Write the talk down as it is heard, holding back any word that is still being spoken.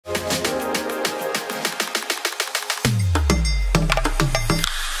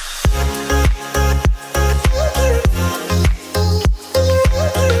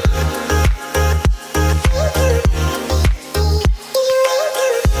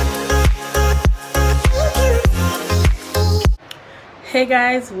Hey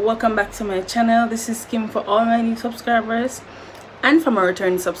guys, welcome back to my channel. This is Kim for all my new subscribers and for my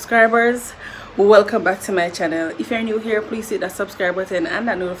returning subscribers. Welcome back to my channel. If you're new here, please hit that subscribe button and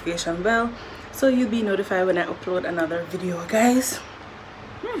that notification bell so you'll be notified when I upload another video, guys.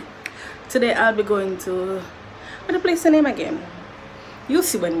 Today I'll be going to what the place the name again? You'll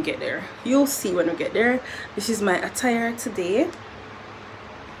see when we get there. You'll see when we get there. This is my attire today.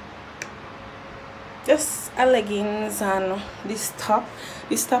 Just a leggings and this top.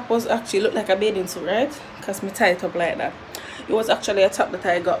 This top was actually looked like a bathing suit, right? Because me tie it up like that. It was actually a top that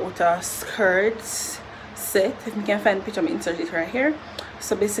I got with a skirt set. If you can find a picture, I'm insert it right here.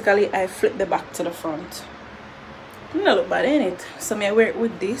 So basically I flip the back to the front. It don't look bad, ain't it? So I wear it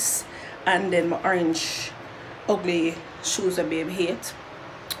with this and then my orange ugly shoes that babe hate.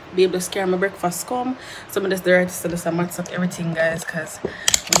 Be able to scare my breakfast come. Some of this dirty, so just a mix up everything, guys, because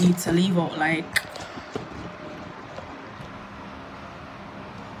we need to leave out like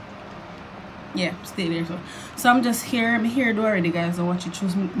yeah, stay there. So I'm just here. I'm here already, guys. I want you to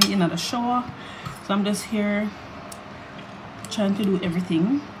choose me in the shower. So I'm just here trying to do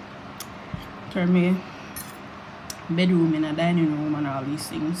everything. Turn my bedroom in a dining room and all these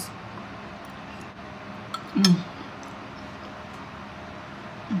things.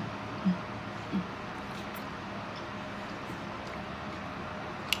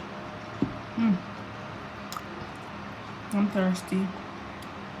 I'm thirsty.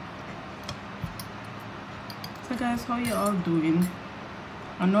 So guys, how you all doing?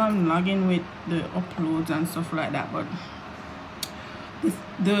 I know I'm lagging with the uploads and stuff like that, but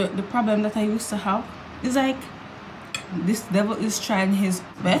the problem that I used to have is like this devil is trying his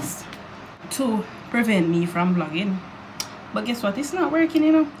best to prevent me from vlogging, but guess what, it's not working,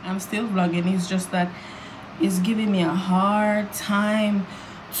 you know. I'm still vlogging. It's just that it's giving me a hard time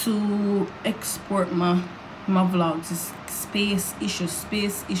to export my vlogs. It's space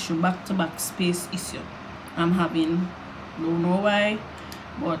issue, back-to-back space issue I'm having. Don't know why,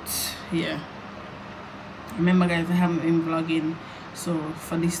 but yeah. Remember, guys, I haven't been vlogging, so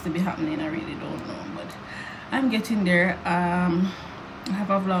for this to be happening, I really don't know, but I'm getting there. I have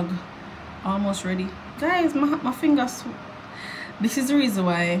a vlog almost ready, guys. My fingers, this is the reason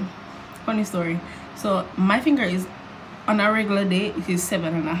why. Funny story. So my finger is, on a regular day it is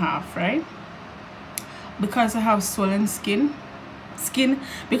 7.5, right? Because I have swollen skin,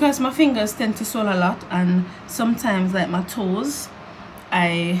 because my fingers tend to swell a lot, and sometimes like my toes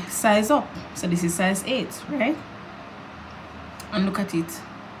I size up. So this is size 8, right? And look at it,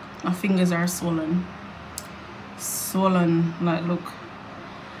 my fingers are swollen, like, look.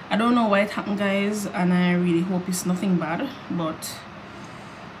 I don't know why it happened, guys, and I really hope it's nothing bad, but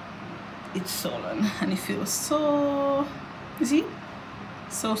it's swollen and it feels so, you see,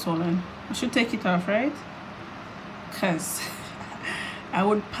 so swollen. I should take it off, right? Because I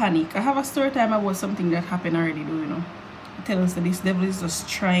would panic. I have a story time about something that happened already, though, you know. I tell us that this devil is just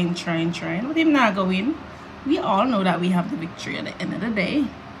trying, but him not going. We all know that we have the victory at the end of the day.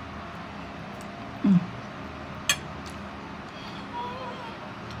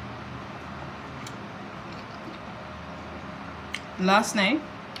 Last night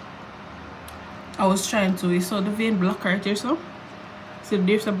I was trying to, you saw the vein block right here, so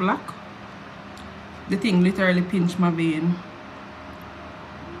there's a block. The thing literally pinched my vein.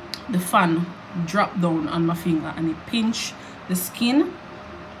 The fan dropped down on my finger and it pinched the skin.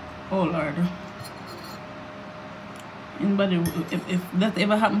 Oh Lord. Anybody, if that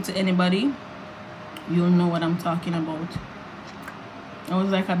ever happened to anybody, you'll know what I'm talking about. I was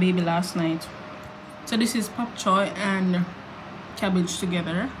like a baby last night. So this is pop choy and cabbage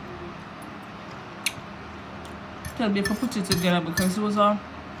together. Tell me if I put it together because it was a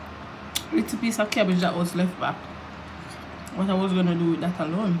little piece of cabbage that was left back. What I was gonna do with that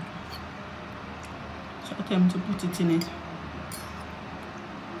alone. So I attempt to put it in it.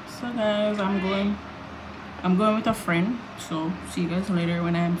 So guys, I'm going with a friend. So see you guys later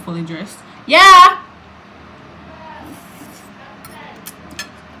when I'm fully dressed. Yeah!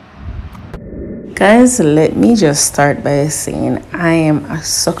 Guys, let me just start by saying I am a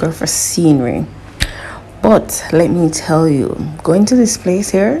sucker for scenery. But let me tell you, going to this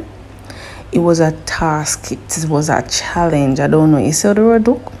place here, it was a task. It was a challenge. I don't know. You see how the road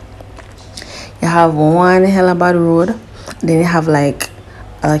look? You have one hell of a bad road. Then you have like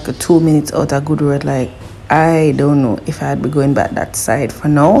a 2 minutes out a good road. Like, I don't know if I'd be going back that side for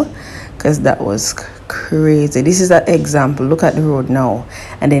now, because that was crazy. This is an example. Look at the road now,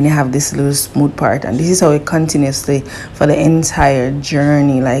 and then you have this little smooth part, and this is how it continuously for the entire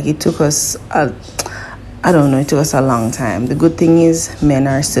journey. Like, it took us I don't know, it took us a long time. The good thing is men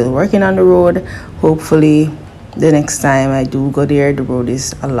are still working on the road. Hopefully the next time I do go there, the road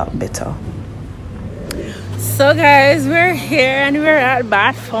is a lot better. So guys, we're here and we're at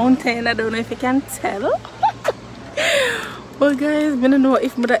Bath Fountain. I don't know if you can tell. But guys, I don't know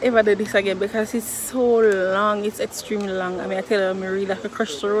if I ever do this again because it's so long. It's extremely long. I mean, I tell you, I'm really like a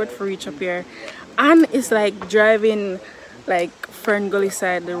crush the road for reach up here. And it's like driving like Fern Gully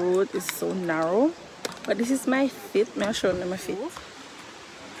side. The road is so narrow. But this is my fit. May I show them my fit?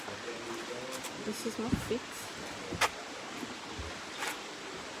 This is my fit.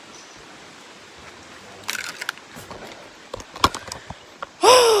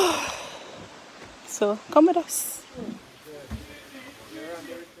 So come with us.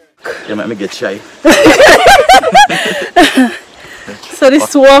 You make me get shy. So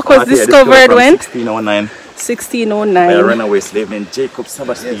this walk was discovered when? 1609. 1609. By a runaway slave named Jacob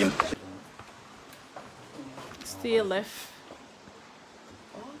Sebastian. Stay left.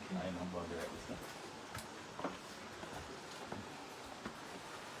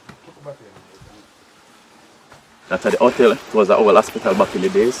 That's at the hotel. It was the old hospital back in the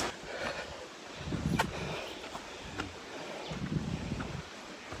days.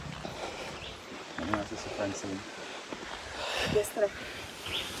 Yes, sir.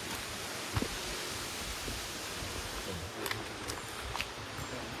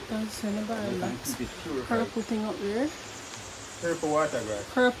 That's in the barrel. Purple thing up there. Purple water grass.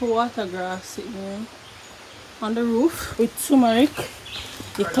 Purple water grass sitting there on the roof with turmeric.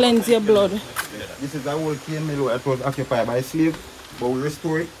 You cleanse your blood. This is a old cane mill that was occupied by slaves, but we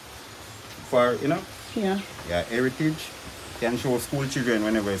restore it for, you know, Yeah. heritage. Can show school children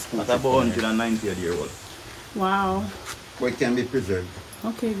whenever it's school. That's about 190-year-old. Wow. But it can be preserved.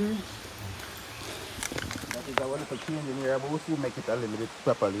 Okay, good. That is a wonderful change in here, but we make it a little bit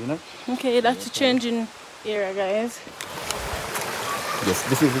properly, you know. Okay, that's a change in area, guys. Yes,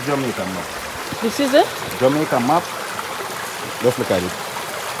 this is the Jamaican map. This is it? Jamaican map. Let's look at it.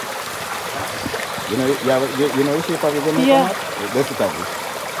 You know, you know the shape of the Jamaican map? Let's look at it.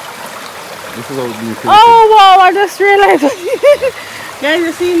 This is how it's being created. Oh wow, I just realized. Guys,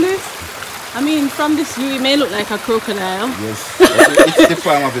 you seen this? I mean, from this view, it may look like a crocodile. Yes, it's the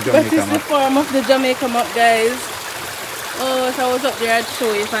form of the But Jamaican it's the map. form of the Jamaica map, guys. Oh, if I was up there, I'd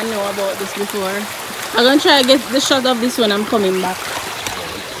show you if I know about this before. I'm gonna try to get the shot of this when I'm coming back.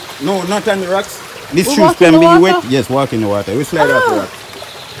 No, not on the rocks. These We shoes walk in can the be water? wet. Yes, walk in the water. We slide off the rocks.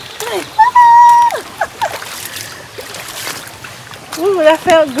 Ooh, that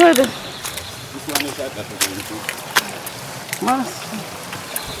felt good. This one is that. Nice.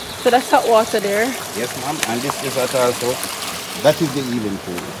 So that's hot water there. Yes, ma'am. And this is that also. That is the healing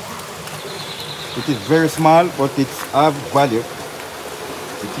pool. It is very small, but it's of value.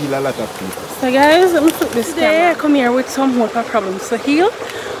 It heals a lot of people. So guys, let me flip this today. I come here with some hope of problems to heal.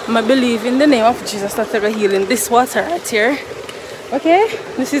 I believe in the name of Jesus that I heal in this water right here. Okay,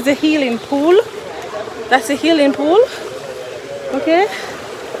 this is the healing pool. That's the healing pool. Okay.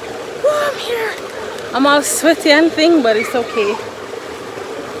 Oh, I'm here. I'm all sweaty and thing, but it's okay.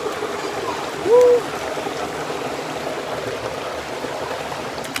 Woo.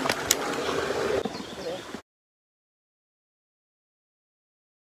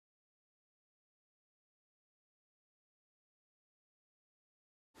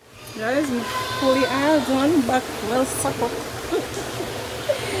 Guys, fully eyes on, back well supple.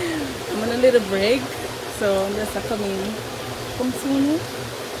 I'm on a little break, so I'm just coming come soon.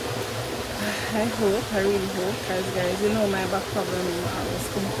 I really hope, because guys, you know my back problem is always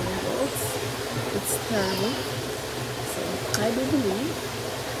complaining about. It's terrible. So I do believe.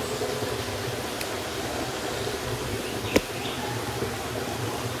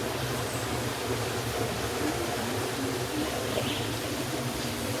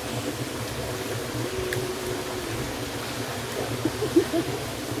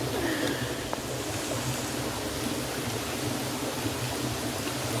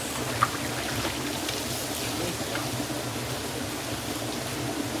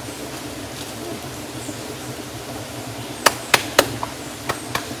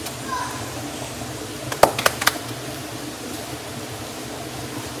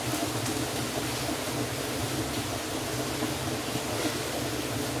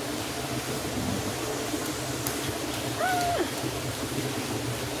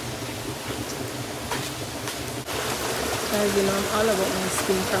 Guys, you know I'm all about my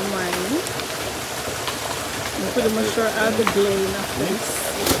skin from morning. I'm pretty much sure I'll be glowing after this.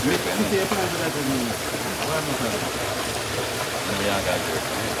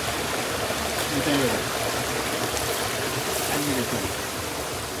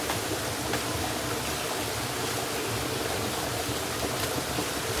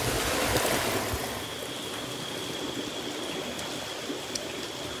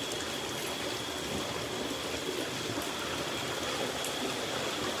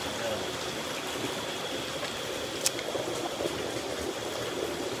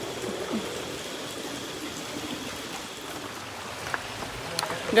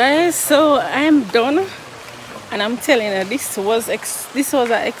 Guys, so I am done, and I'm telling you, this was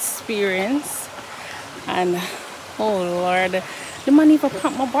an experience. And oh Lord, the man even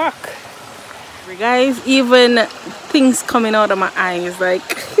pat my back. Guys, even things coming out of my eyes,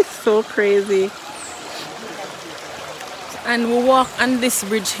 like so crazy. And we walk on this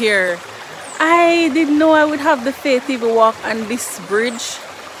bridge here. I didn't know I would have the faith to even walk on this bridge.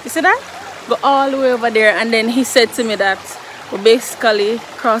 You see that? Go all the way over there, and then he said to me that we're basically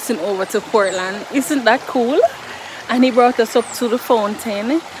crossing over to Portland. Isn't that cool? And he brought us up to the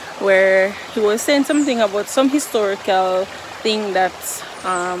fountain where he was saying something about some historical thing that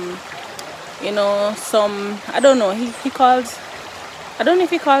you know, some, I don't know, he called, I don't know if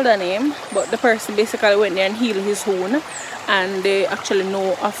he called a name, but the person basically went there and healed his wound, and they actually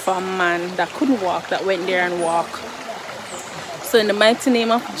know of a man that couldn't walk that went there and walked. So in the mighty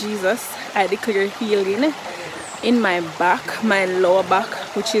name of Jesus, I declare healing in my back, my lower back,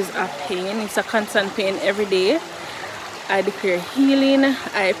 which is a pain. It's a constant pain every day. I declare healing.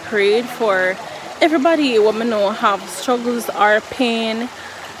 I prayed for everybody who I know have struggles or pain.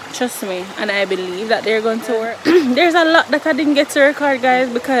 Trust me, and I believe that they're going to work. There's a lot that I didn't get to record,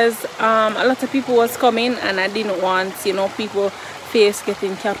 guys, because a lot of people was coming, and I didn't want, you know, people face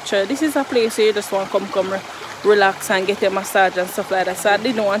getting captured. This is a place where you just want to come relax and get a massage and stuff like that. So I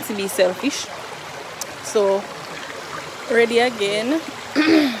didn't want to be selfish. So ready again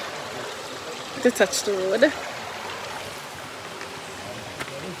to touch the road.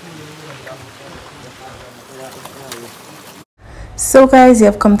 So guys, you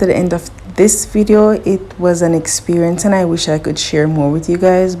have come to the end of this video. It was an experience, and I wish I could share more with you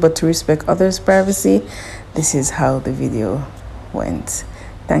guys, but to respect others' privacy, this is how the video went.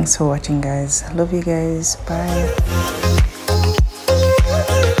 Thanks for watching, guys. Love you guys. Bye.